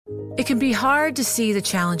It can be hard to see the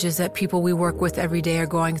challenges that people we work with every day are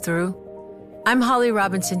going through. I'm Holly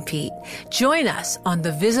Robinson Peete. Join us on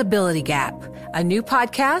The Visibility Gap, a new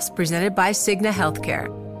podcast presented by Cigna Healthcare.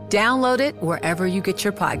 Download it wherever you get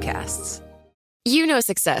your podcasts. You know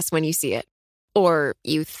success when you see it. Or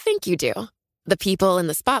you think you do. The people in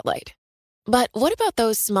the spotlight. But what about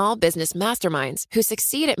those small business masterminds who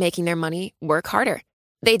succeed at making their money work harder?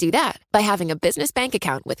 They do that by having a business bank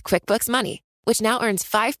account with QuickBooks Money, which now earns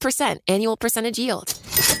 5% annual percentage yield.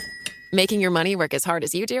 Making your money work as hard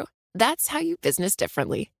as you do? That's how you business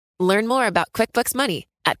differently. Learn more about QuickBooks Money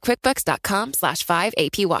at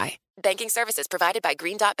quickbooks.com/5APY. Banking services provided by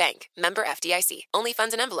Green Dot Bank. Member FDIC. Only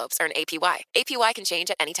funds and envelopes earn APY. APY can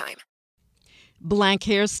change at any time. Black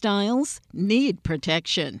hairstyles need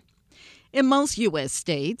protection. In most U.S.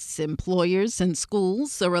 states, employers and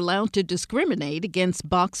schools are allowed to discriminate against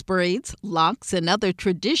box braids, locks, and other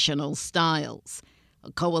traditional styles.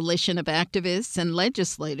 A coalition of activists and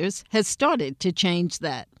legislators has started to change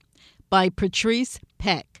that. By Patrice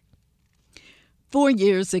Peck. 4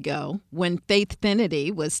 years ago, when Faith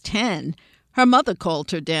Finity was 10, her mother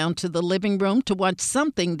called her down to the living room to watch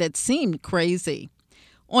something that seemed crazy.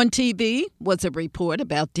 On TV was a report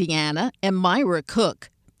about Deanna and Myra Cook,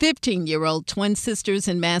 15-year-old twin sisters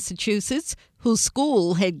in Massachusetts whose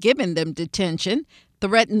school had given them detention,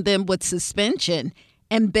 threatened them with suspension,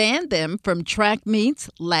 and banned them from track meets,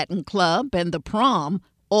 Latin Club, and the prom,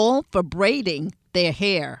 all for braiding their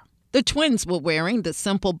hair. The twins were wearing the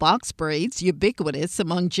simple box braids ubiquitous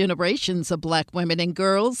among generations of black women and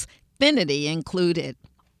girls, Finity included.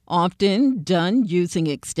 Often done using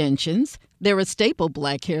extensions, they're a staple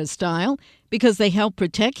black hairstyle because they help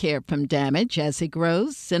protect hair from damage as it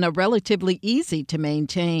grows and are relatively easy to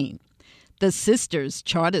maintain. The Sisters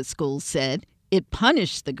Charter School said it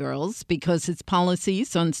punished the girls because its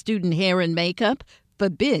policies on student hair and makeup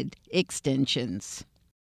forbid extensions.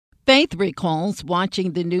 Faith recalls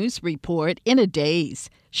watching the news report in a daze,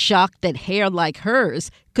 shocked that hair like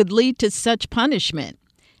hers could lead to such punishment.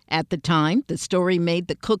 At the time, the story made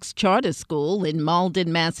the Cook's Charter School in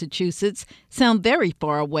Malden, Massachusetts, sound very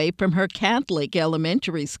far away from her Catholic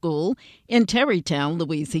elementary school in Terrytown,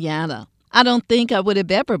 Louisiana. I don't think I would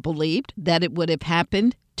have ever believed that it would have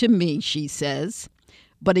happened to me, she says.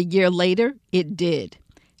 But a year later, it did.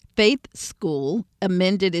 Faith School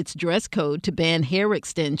amended its dress code to ban hair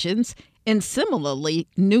extensions in similarly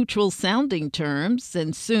neutral-sounding terms,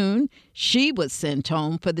 and soon she was sent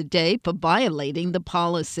home for the day for violating the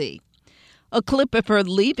policy. A clip of her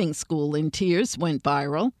leaving school in tears went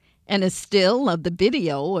viral, and a still of the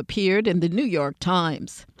video appeared in the New York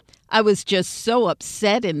Times. I was just so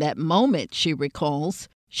upset in that moment, she recalls.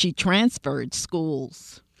 She transferred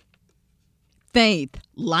schools. Faith,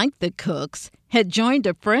 like the Cooks, had joined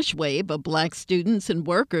a fresh wave of black students and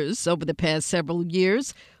workers over the past several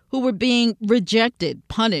years who were being rejected,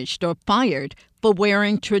 punished, or fired for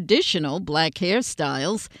wearing traditional black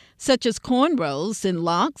hairstyles, such as cornrows and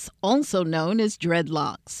locks, also known as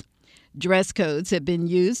dreadlocks. Dress codes have been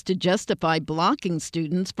used to justify blocking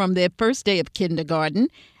students from their first day of kindergarten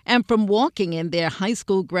and from walking in their high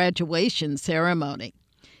school graduation ceremony.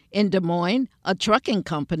 In Des Moines, a trucking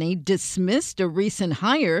company dismissed a recent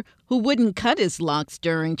hire who wouldn't cut his locks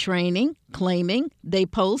during training, claiming they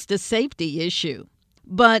posed a safety issue.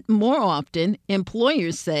 But more often,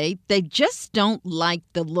 employers say they just don't like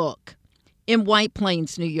the look. In White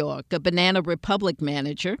Plains, New York, a Banana Republic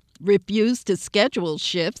manager refused to schedule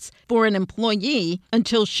shifts for an employee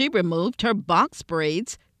until she removed her box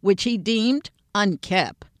braids, which he deemed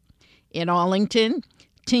unkept. In Arlington,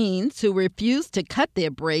 teens who refused to cut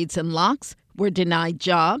their braids and locks were denied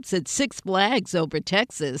jobs at Six Flags over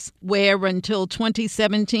Texas, where until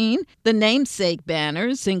 2017, the namesake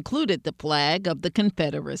banners included the flag of the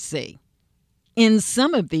Confederacy. In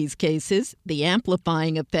some of these cases, the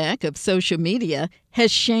amplifying effect of social media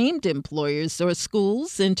has shamed employers or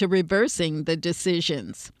schools into reversing the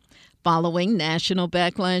decisions. Following national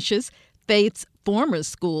backlashes, Faith's former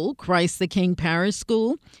school, Christ the King Parish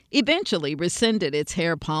School, eventually rescinded its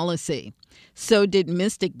hair policy. So did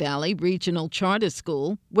Mystic Valley Regional Charter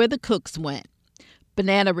School, where the Cooks went.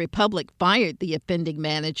 Banana Republic fired the offending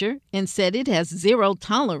manager and said it has zero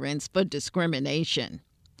tolerance for discrimination.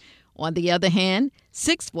 On the other hand,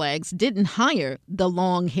 Six Flags didn't hire the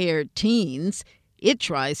long-haired teens. It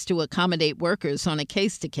tries to accommodate workers on a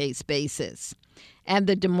case-to-case basis. And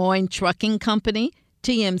the Des Moines Trucking Company,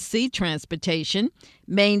 TMC Transportation,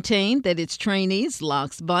 maintained that its trainees'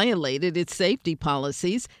 locks violated its safety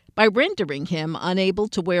policies by rendering him unable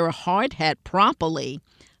to wear a hard hat properly,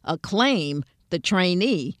 a claim the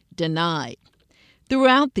trainee denied.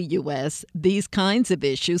 Throughout the U.S., these kinds of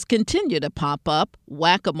issues continue to pop up,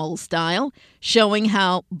 whack-a-mole style, showing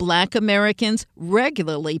how Black Americans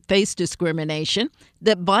regularly face discrimination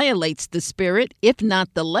that violates the spirit, if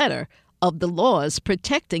not the letter, of the laws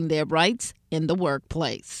protecting their rights in the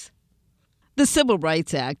workplace. The Civil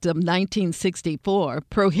Rights Act of 1964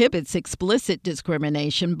 prohibits explicit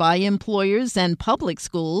discrimination by employers and public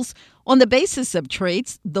schools on the basis of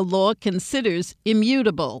traits the law considers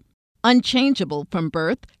immutable, unchangeable from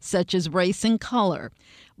birth, such as race and color.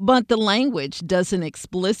 But the language doesn't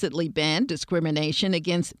explicitly ban discrimination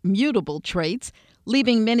against mutable traits,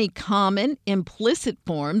 leaving many common, implicit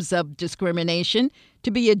forms of discrimination to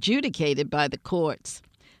be adjudicated by the courts.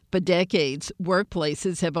 For decades,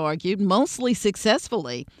 workplaces have argued, mostly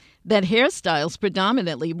successfully, that hairstyles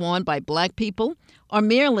predominantly worn by Black people are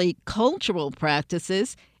merely cultural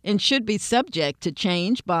practices and should be subject to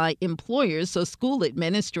change by employers or school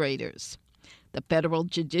administrators. The federal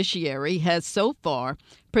judiciary has so far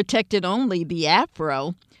protected only the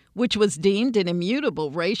afro, which was deemed an immutable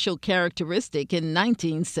racial characteristic in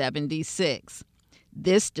 1976.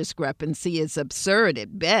 This discrepancy is absurd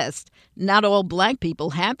at best. Not all Black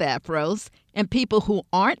people have afros, and people who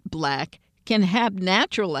aren't Black can have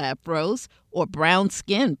natural afros or brown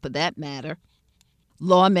skin for that matter.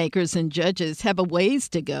 Lawmakers and judges have a ways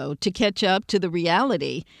to go to catch up to the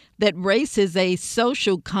reality that race is a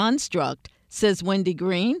social construct, says Wendy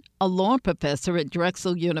Green, a law professor at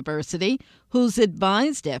Drexel University, who's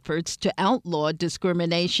advised efforts to outlaw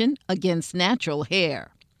discrimination against natural hair.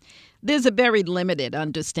 There's a very limited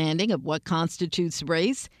understanding of what constitutes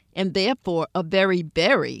race, and therefore a very,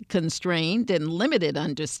 very constrained and limited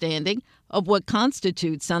understanding of what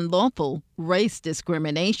constitutes unlawful race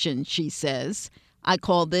discrimination, she says. I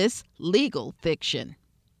call this legal fiction.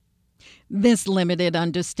 This limited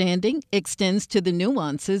understanding extends to the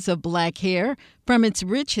nuances of Black hair, from its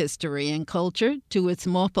rich history and culture to its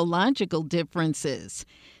morphological differences.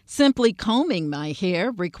 Simply combing my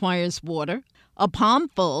hair requires water, a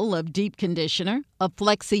palmful of deep conditioner, a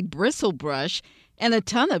flexi bristle brush, and a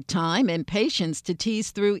ton of time and patience to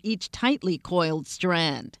tease through each tightly coiled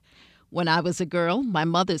strand. When I was a girl, my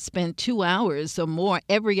mother spent 2 hours or more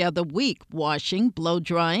every other week washing,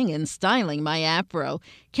 blow-drying, and styling my afro,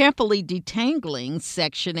 carefully detangling,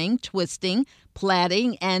 sectioning, twisting,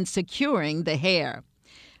 plaiting, and securing the hair.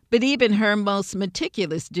 But even her most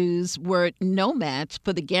meticulous dues were no match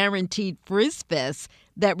for the guaranteed frizz fest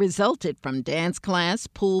that resulted from dance class,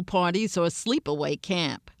 pool parties, or sleepaway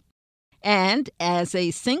camp. And as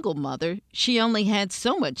a single mother, she only had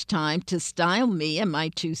so much time to style me and my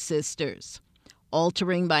 2 sisters.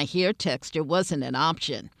 Altering my hair texture wasn't an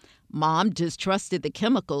option. Mom distrusted the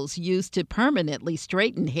chemicals used to permanently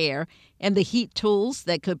straighten hair and the heat tools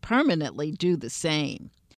that could permanently do the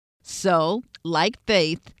same. So, like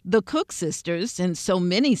Faith, the Cook sisters, and so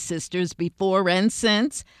many sisters before and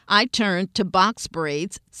since, I turned to box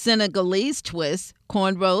braids, Senegalese twists,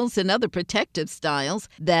 cornrows, and other protective styles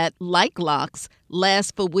that, like locks,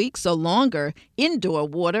 last for weeks or longer, indoor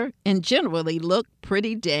water, and generally look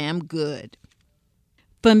pretty damn good.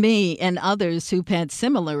 For me and others who've had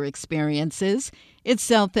similar experiences, it's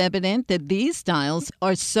self-evident that these styles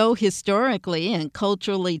are so historically and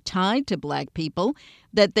culturally tied to Black people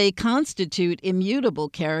that they constitute immutable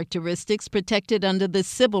characteristics protected under the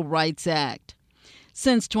Civil Rights Act.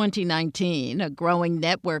 Since 2019, a growing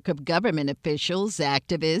network of government officials,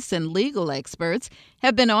 activists, and legal experts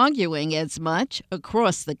have been arguing as much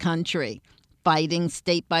across the country, fighting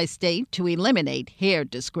state by state to eliminate hair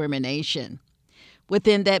discrimination.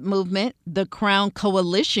 Within that movement, the Crown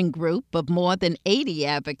Coalition group of more than 80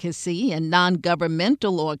 advocacy and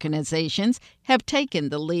non-governmental organizations have taken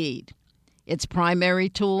the lead. Its primary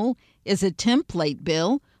tool is a template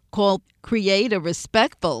bill called Create a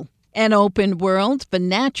Respectful and Open World for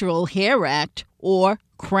Natural Hair Act, or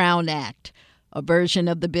Crown Act. A version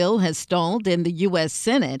of the bill has stalled in the U.S.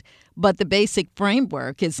 Senate, but the basic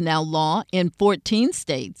framework is now law in 14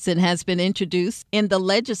 states and has been introduced in the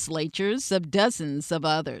legislatures of dozens of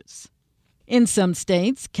others. In some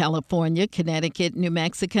states, California, Connecticut, New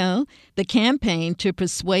Mexico, the campaign to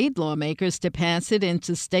persuade lawmakers to pass it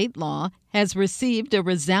into state law has received a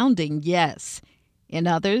resounding yes. In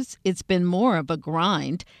others, it's been more of a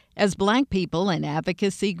grind as Black people and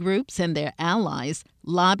advocacy groups and their allies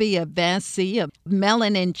lobby a vast sea of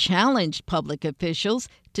melanin-challenged public officials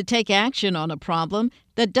to take action on a problem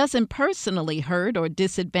that doesn't personally hurt or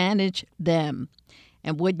disadvantage them.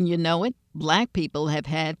 And wouldn't you know it, Black people have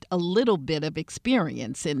had a little bit of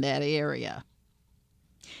experience in that area.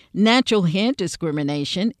 Natural hair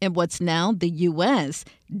discrimination in what's now the U.S.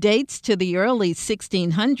 dates to the early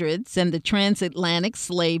 1600s and the transatlantic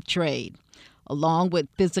slave trade. Along with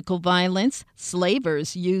physical violence,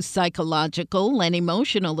 slavers used psychological and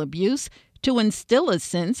emotional abuse to instill a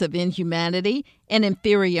sense of inhumanity and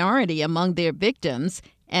inferiority among their victims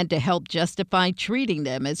and to help justify treating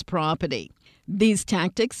them as property. These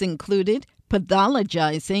tactics included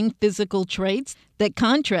pathologizing physical traits that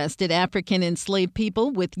contrasted African enslaved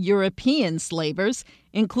people with European slavers,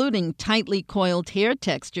 including tightly coiled hair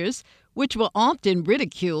textures, which were often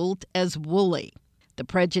ridiculed as woolly. The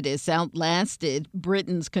prejudice outlasted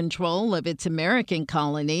Britain's control of its American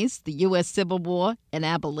colonies, the U.S. Civil War, and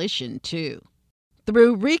abolition, too.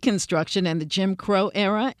 Through Reconstruction and the Jim Crow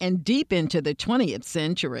era and deep into the 20th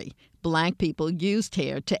century, Black people used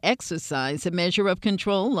hair to exercise a measure of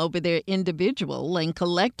control over their individual and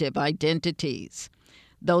collective identities.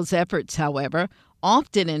 Those efforts, however,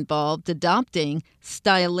 often involved adopting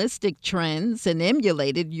stylistic trends and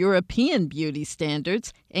emulated European beauty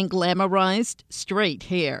standards and glamorized straight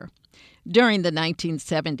hair. During the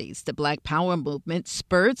 1970s, the Black Power movement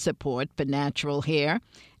spurred support for natural hair,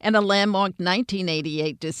 and a landmark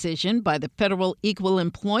 1988 decision by the Federal Equal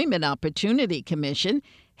Employment Opportunity Commission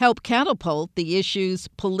helped catapult the issue's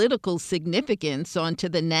political significance onto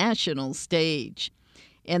the national stage.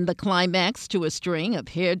 In the climax to a string of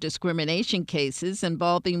hair discrimination cases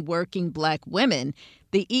involving working Black women,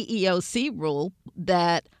 the EEOC ruled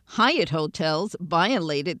that Hyatt Hotels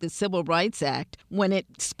violated the Civil Rights Act when it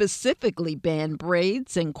specifically banned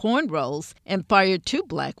braids and cornrows and fired 2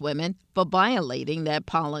 Black women for violating that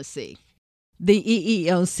policy. The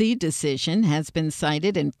EEOC decision has been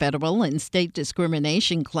cited in federal and state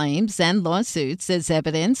discrimination claims and lawsuits as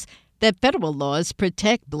evidence that federal laws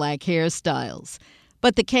protect Black hairstyles.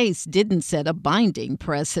 But the case didn't set a binding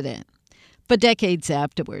precedent. For decades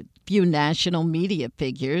afterward, few national media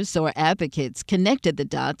figures or advocates connected the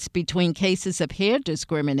dots between cases of hair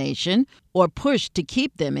discrimination or pushed to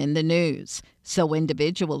keep them in the news, so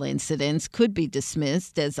individual incidents could be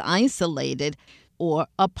dismissed as isolated or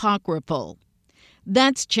apocryphal.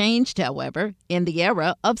 That's changed, however, in the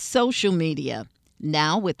era of social media.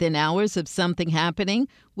 Now, within hours of something happening,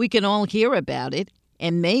 we can all hear about it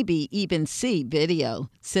and maybe even see video,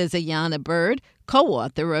 says Ayanna Bird,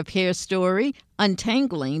 co-author of Hair Story,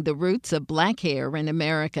 Untangling the Roots of Black Hair in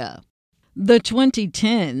America. The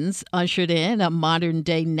 2010s ushered in a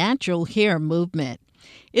modern-day natural hair movement.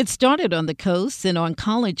 It started on the coasts and on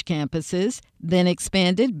college campuses, then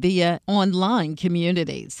expanded via online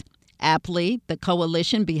communities. Aptly, the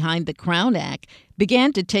coalition behind the Crown Act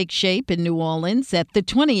began to take shape in New Orleans at the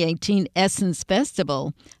 2018 Essence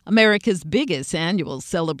Festival, America's biggest annual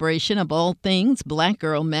celebration of all things Black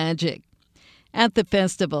girl magic. At the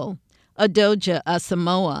festival, Adoja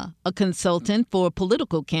Asamoah, a consultant for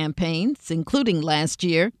political campaigns, including last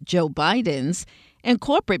year Joe Biden's, and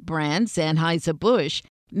corporate brands Anheuser-Busch,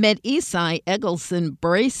 met Isai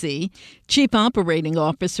Eggleston-Bracey, Chief Operating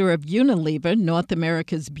Officer of Unilever, North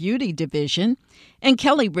America's beauty division, and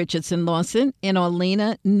Kelly Richardson-Lawson and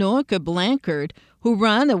Orlena Norker-Blanchard, who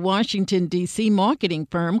run a Washington, D.C. marketing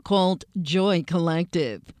firm called Joy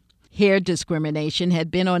Collective. Hair discrimination had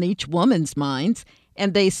been on each woman's minds,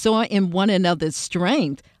 and they saw in one another's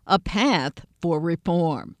strength a path for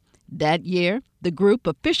reform. That year, the group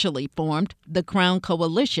officially formed the Crown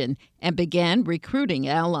Coalition and began recruiting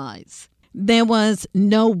allies. There was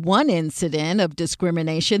no one incident of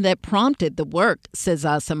discrimination that prompted the work, says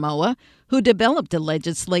Asamoah, who developed a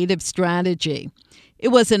legislative strategy. It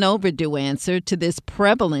was an overdue answer to this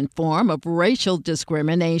prevalent form of racial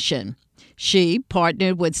discrimination. She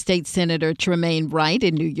partnered with State Senator Tremaine Wright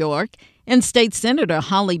in New York and State Senator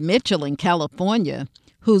Holly Mitchell in California,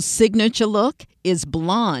 whose signature look is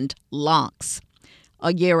blonde locks.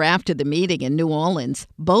 A year after the meeting in New Orleans,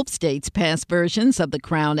 both states passed versions of the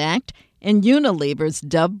Crown Act, and Unilever's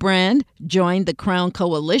Dove brand joined the Crown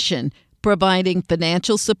Coalition, providing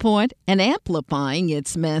financial support and amplifying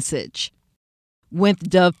its message. With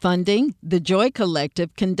Dove funding, the Joy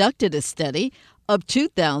Collective conducted a study of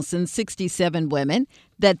 2,067 women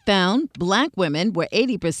that found Black women were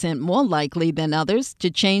 80% more likely than others to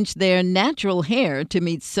change their natural hair to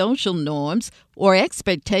meet social norms or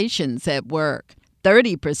expectations at work,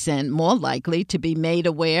 30% more likely to be made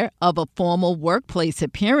aware of a formal workplace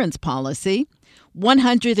appearance policy,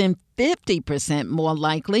 150% more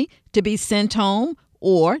likely to be sent home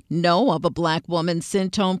or know of a Black woman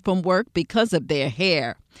sent home from work because of their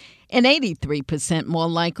hair, and 83% more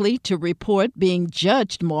likely to report being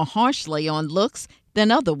judged more harshly on looks than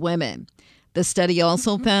other women. The study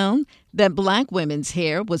also found that Black women's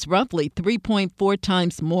hair was roughly 3.4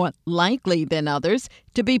 times more likely than others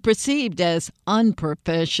to be perceived as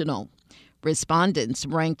unprofessional. Respondents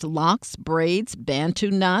ranked locks, braids,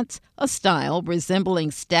 Bantu knots, a style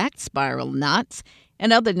resembling stacked spiral knots,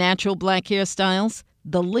 and other natural Black hairstyles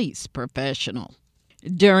the least professional.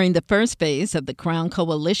 During the first phase of the Crown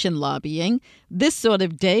Coalition lobbying, this sort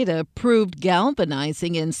of data proved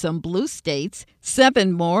galvanizing in some blue states,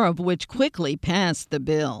 7 more of which quickly passed the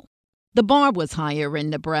bill. The bar was higher in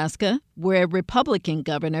Nebraska, where Republican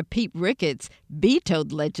Governor Pete Ricketts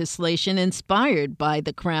vetoed legislation inspired by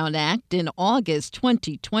the Crown Act in August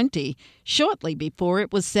 2020, shortly before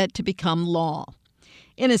it was set to become law.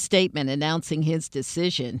 In a statement announcing his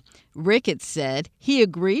decision, Ricketts said he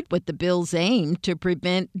agreed with the bill's aim to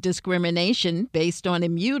prevent discrimination based on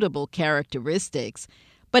immutable characteristics,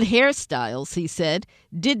 but hairstyles, he said,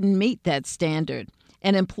 didn't meet that standard,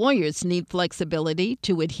 and employers need flexibility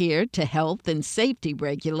to adhere to health and safety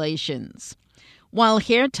regulations. While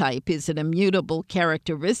hair type is an immutable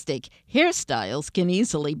characteristic, hairstyles can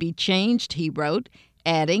easily be changed, he wrote,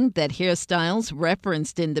 adding that hairstyles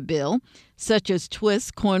referenced in the bill, such as twists,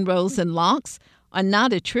 cornrows, and locks, are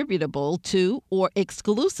not attributable to or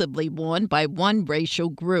exclusively worn by one racial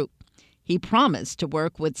group. He promised to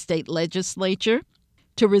work with state legislature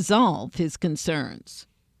to resolve his concerns.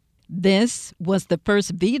 This was the first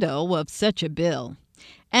veto of such a bill.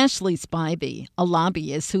 Ashley Spivey, a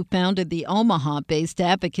lobbyist who founded the Omaha-based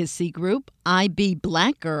advocacy group I Be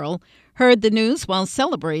Black Girl, heard the news while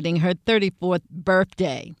celebrating her 34th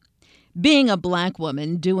birthday. Being a Black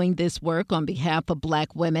woman doing this work on behalf of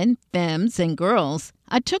Black women, femmes, and girls,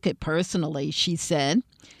 I took it personally, she said.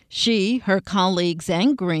 She, her colleagues,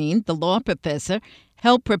 and Green, the law professor,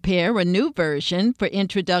 helped prepare a new version for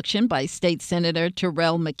introduction by State Senator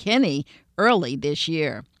Terrell McKinney early this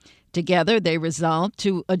year. Together, they resolved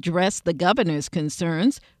to address the governor's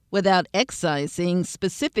concerns without excising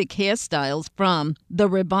specific hairstyles from the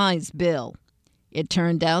revised bill. It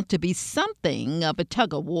turned out to be something of a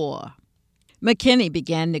tug-of-war. McKinney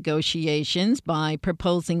began negotiations by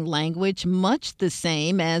proposing language much the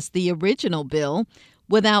same as the original bill,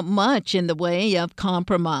 without much in the way of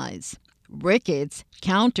compromise. Ricketts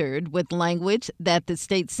countered with language that the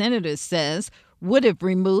state senator says would have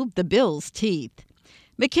removed the bill's teeth.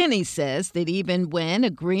 McKinney says that even when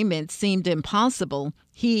agreement seemed impossible,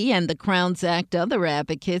 he and the Crown's Act other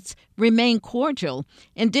advocates remained cordial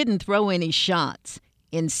and didn't throw any shots.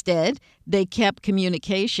 Instead, they kept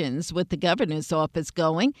communications with the governor's office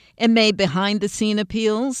going and made behind-the-scene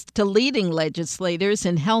appeals to leading legislators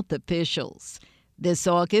and health officials. This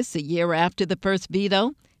August, a year after the first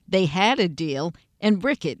veto, they had a deal and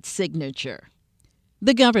Ricketts' signature.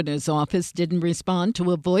 The governor's office didn't respond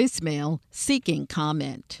to a voicemail seeking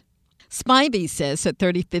comment. Spivey says her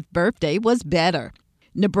 35th birthday was better.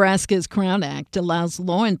 Nebraska's Crown Act allows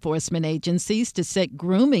law enforcement agencies to set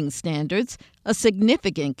grooming standards, a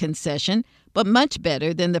significant concession, but much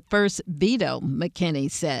better than the first veto, McKinney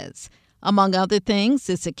says. Among other things,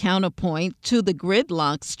 it's a counterpoint to the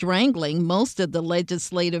gridlock strangling most of the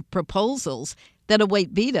legislative proposals that await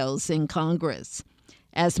vetoes in Congress.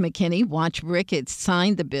 As McKinney watched Ricketts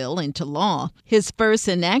sign the bill into law, his first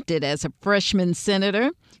enacted as a freshman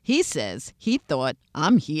senator, he says he thought,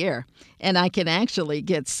 I'm here, and I can actually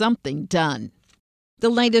get something done. The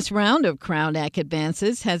latest round of Crown Act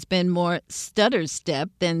advances has been more stutter-step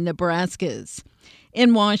than Nebraska's.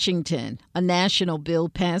 In Washington, a national bill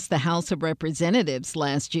passed the House of Representatives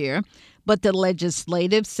last year, but the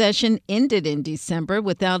legislative session ended in December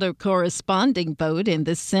without a corresponding vote in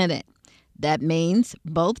the Senate. That means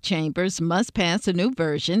both chambers must pass a new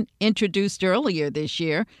version introduced earlier this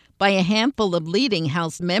year by a handful of leading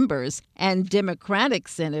House members and Democratic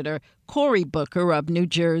Senator Cory Booker of New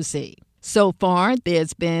Jersey. So far,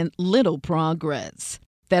 there's been little progress.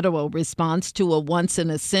 Federal response to a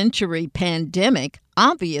once-in-a-century pandemic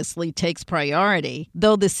obviously takes priority,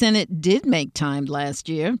 though the Senate did make time last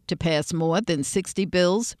year to pass more than 60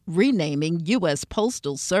 bills renaming U.S.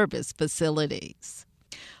 Postal Service facilities.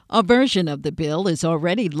 A version of the bill is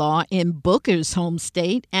already law in Booker's home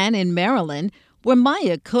state and in Maryland, where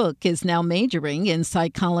Maya Cook is now majoring in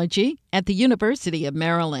psychology at the University of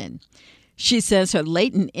Maryland. She says her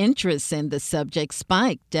latent interest in the subject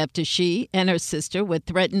spiked after she and her sister were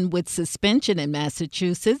threatened with suspension in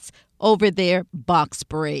Massachusetts over their box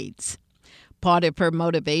braids. Part of her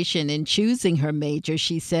motivation in choosing her major,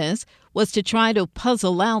 she says, was to try to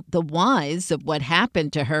puzzle out the whys of what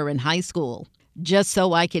happened to her in high school. Just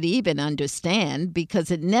so I could even understand, because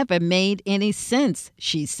it never made any sense,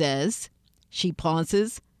 she says. She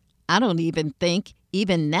pauses. I don't even think,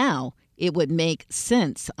 even now, it would make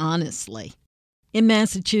sense, honestly. In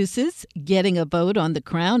Massachusetts, getting a vote on the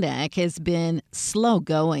Crown Act has been slow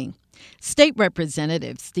going. State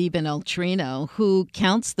Representative Stephen Altrino, who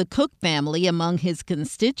counts the Cook family among his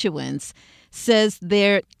constituents, says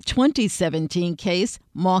their 2017 case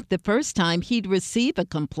marked the first time he'd receive a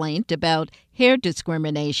complaint about hair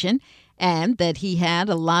discrimination and that he had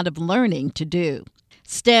a lot of learning to do.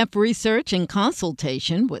 Staff research and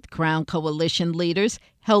consultation with Crown Coalition leaders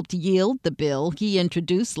helped yield the bill he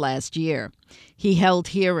introduced last year. He held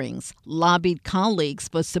hearings, lobbied colleagues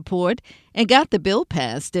for support, and got the bill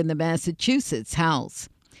passed in the Massachusetts House.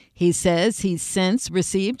 He says he's since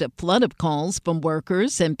received a flood of calls from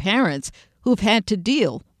workers and parents who've had to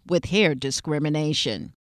deal with hair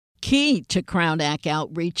discrimination. Key to Crown Act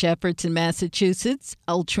outreach efforts in Massachusetts,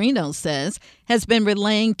 Altrino says, has been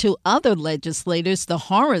relaying to other legislators the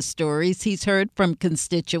horror stories he's heard from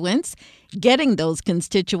constituents, getting those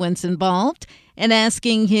constituents involved, and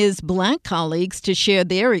asking his Black colleagues to share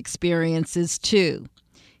their experiences too.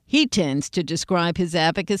 He tends to describe his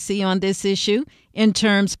advocacy on this issue in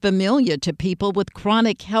terms familiar to people with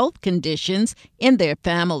chronic health conditions in their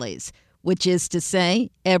families, which is to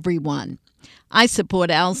say, everyone. I support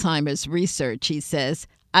Alzheimer's research, he says.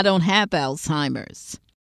 I don't have Alzheimer's.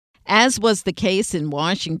 As was the case in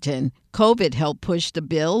Washington, COVID helped push the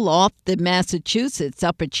bill off the Massachusetts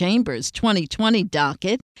Upper Chamber's 2020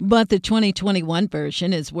 docket, but the 2021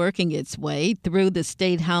 version is working its way through the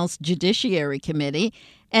State House Judiciary Committee,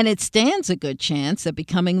 and it stands a good chance of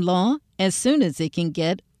becoming law as soon as it can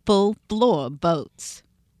get full floor votes.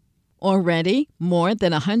 Already, more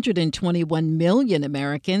than 121 million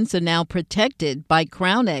Americans are now protected by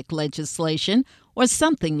Crown Act legislation or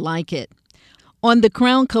something like it. On the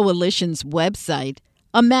Crown Coalition's website,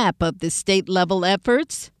 a map of the state-level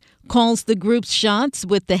efforts calls the group's shots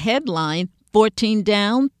with the headline, 14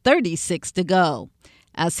 down, 36 to go.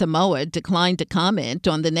 Asamoah declined to comment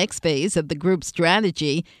on the next phase of the group's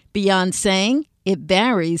strategy beyond saying it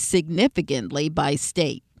varies significantly by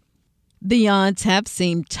state. The odds have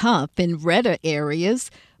seemed tough in redder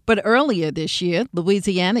areas, but earlier this year,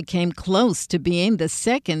 Louisiana came close to being the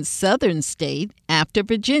second southern state, after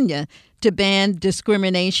Virginia, to ban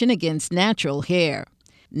discrimination against natural hair.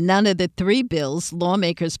 None of the three bills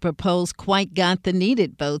lawmakers proposed quite got the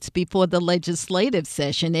needed votes before the legislative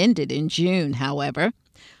session ended in June, however.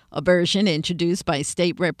 A version introduced by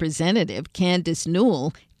State Representative Candace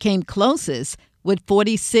Newell came closest, with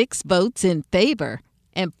 46 votes in favor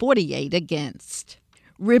and 48 against.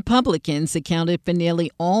 Republicans accounted for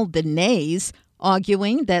nearly all the nays,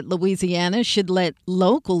 arguing that Louisiana should let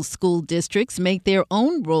local school districts make their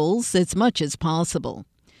own rules as much as possible.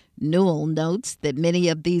 Newell notes that many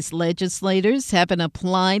of these legislators haven't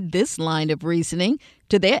applied this line of reasoning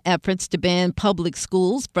to their efforts to ban public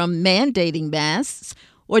schools from mandating masks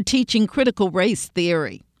or teaching critical race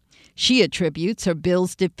theory. She attributes her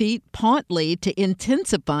bill's defeat partly to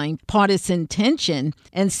intensifying partisan tension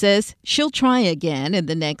and says she'll try again in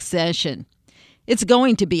the next session. It's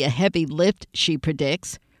going to be a heavy lift, she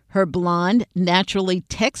predicts. Her blonde, naturally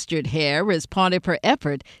textured hair is part of her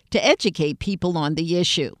effort to educate people on the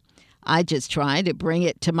issue. I just try to bring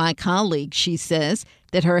it to my colleagues, she says,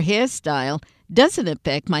 that her hairstyle doesn't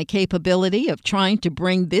affect my capability of trying to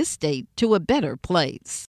bring this state to a better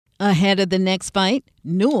place. Ahead of the next fight,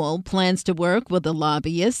 Newell plans to work with a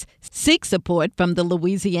lobbyist, seek support from the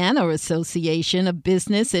Louisiana Association of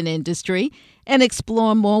Business and Industry, and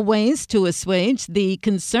explore more ways to assuage the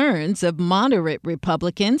concerns of moderate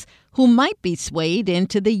Republicans who might be swayed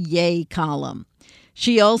into the yay column.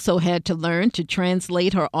 She also had to learn to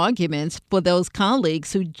translate her arguments for those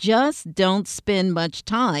colleagues who just don't spend much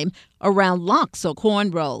time around locks or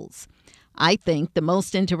cornrows. I think the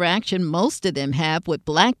most interaction most of them have with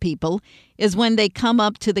Black people is when they come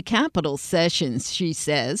up to the Capitol sessions, she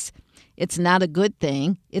says. It's not a good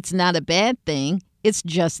thing. It's not a bad thing. It's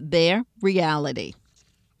just their reality.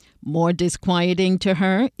 More disquieting to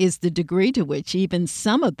her is the degree to which even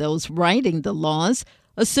some of those writing the laws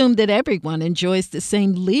assume that everyone enjoys the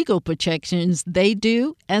same legal protections they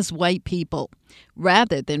do as white people,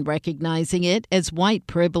 rather than recognizing it as white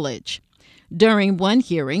privilege. During one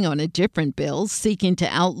hearing on a different bill seeking to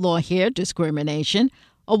outlaw hair discrimination,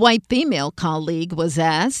 a white female colleague was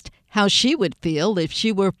asked how she would feel if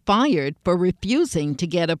she were fired for refusing to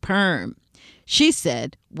get a perm. She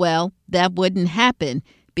said, "Well, that wouldn't happen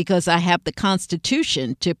because I have the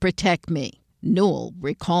Constitution to protect me." Newell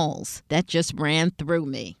recalls, "That just ran through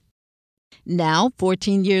me." Now,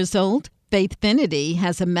 14 years old, Faith Finnerty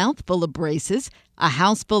has a mouthful of braces, a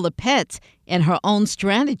house full of pets, and her own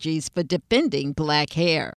strategies for defending Black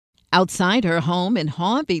hair. Outside her home in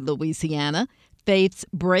Harvey, Louisiana, Faith's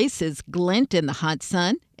braces glint in the hot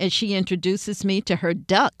sun as she introduces me to her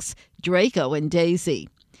ducks, Draco and Daisy.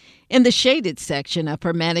 In the shaded section of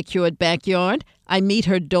her manicured backyard, I meet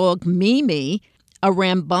her dog Mimi, a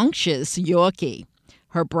rambunctious Yorkie.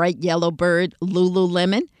 Her bright yellow bird,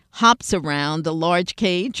 Lululemon, hops around the large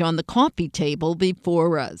cage on the coffee table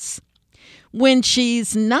before us. When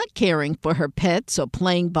she's not caring for her pets or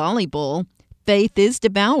playing volleyball, Faith is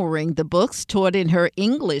devouring the books taught in her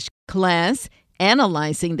English class,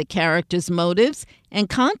 analyzing the characters' motives, and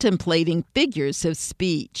contemplating figures of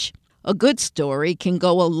speech. A good story can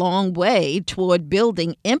go a long way toward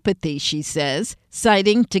building empathy, she says,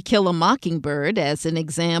 citing To Kill a Mockingbird as an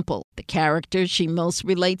example. The character she most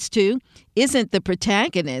relates to isn't the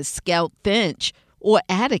protagonist, Scout Finch, or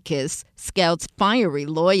Atticus, Scout's fiery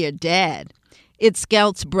lawyer dad. It's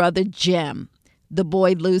Scout's brother, Jem. The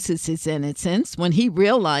boy loses his innocence when he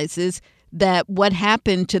realizes that what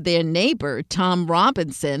happened to their neighbor, Tom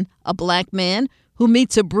Robinson, a black man who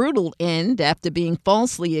meets a brutal end after being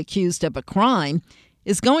falsely accused of a crime,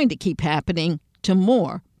 is going to keep happening to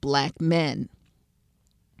more black men.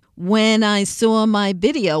 When I saw my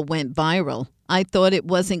video went viral, I thought it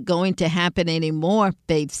wasn't going to happen anymore,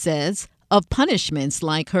 Faith says, of punishments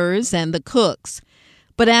like hers and the Cooks.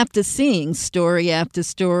 But after seeing story after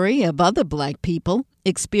story of other black people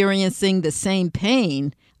experiencing the same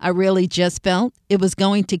pain, I really just felt it was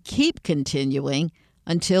going to keep continuing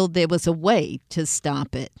until there was a way to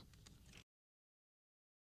stop it.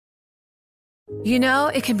 You know,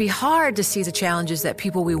 it can be hard to see the challenges that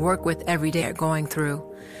people we work with every day are going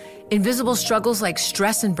through. Invisible struggles like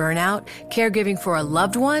stress and burnout, caregiving for a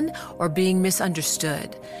loved one, or being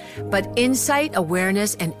misunderstood. But insight,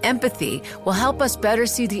 awareness, and empathy will help us better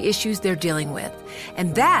see the issues they're dealing with.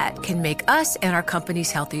 And that can make us and our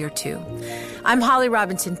companies healthier too. I'm Holly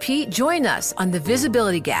Robinson Peete. Join us on The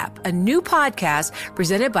Visibility Gap, a new podcast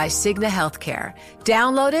presented by Cigna Healthcare.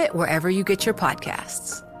 Download it wherever you get your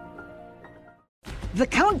podcasts. The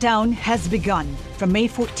countdown has begun. From May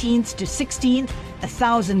 14th to 16th,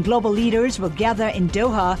 1,000 global leaders will gather in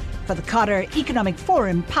Doha for the Qatar Economic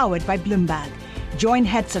Forum powered by Bloomberg. Join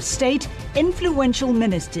heads of state, influential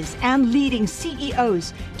ministers, and leading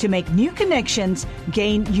CEOs to make new connections,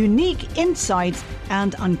 gain unique insights,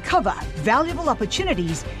 and uncover valuable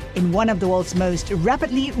opportunities in one of the world's most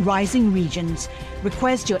rapidly rising regions.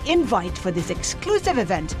 Request your invite for this exclusive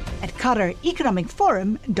event at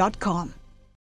QatarEconomicForum.com.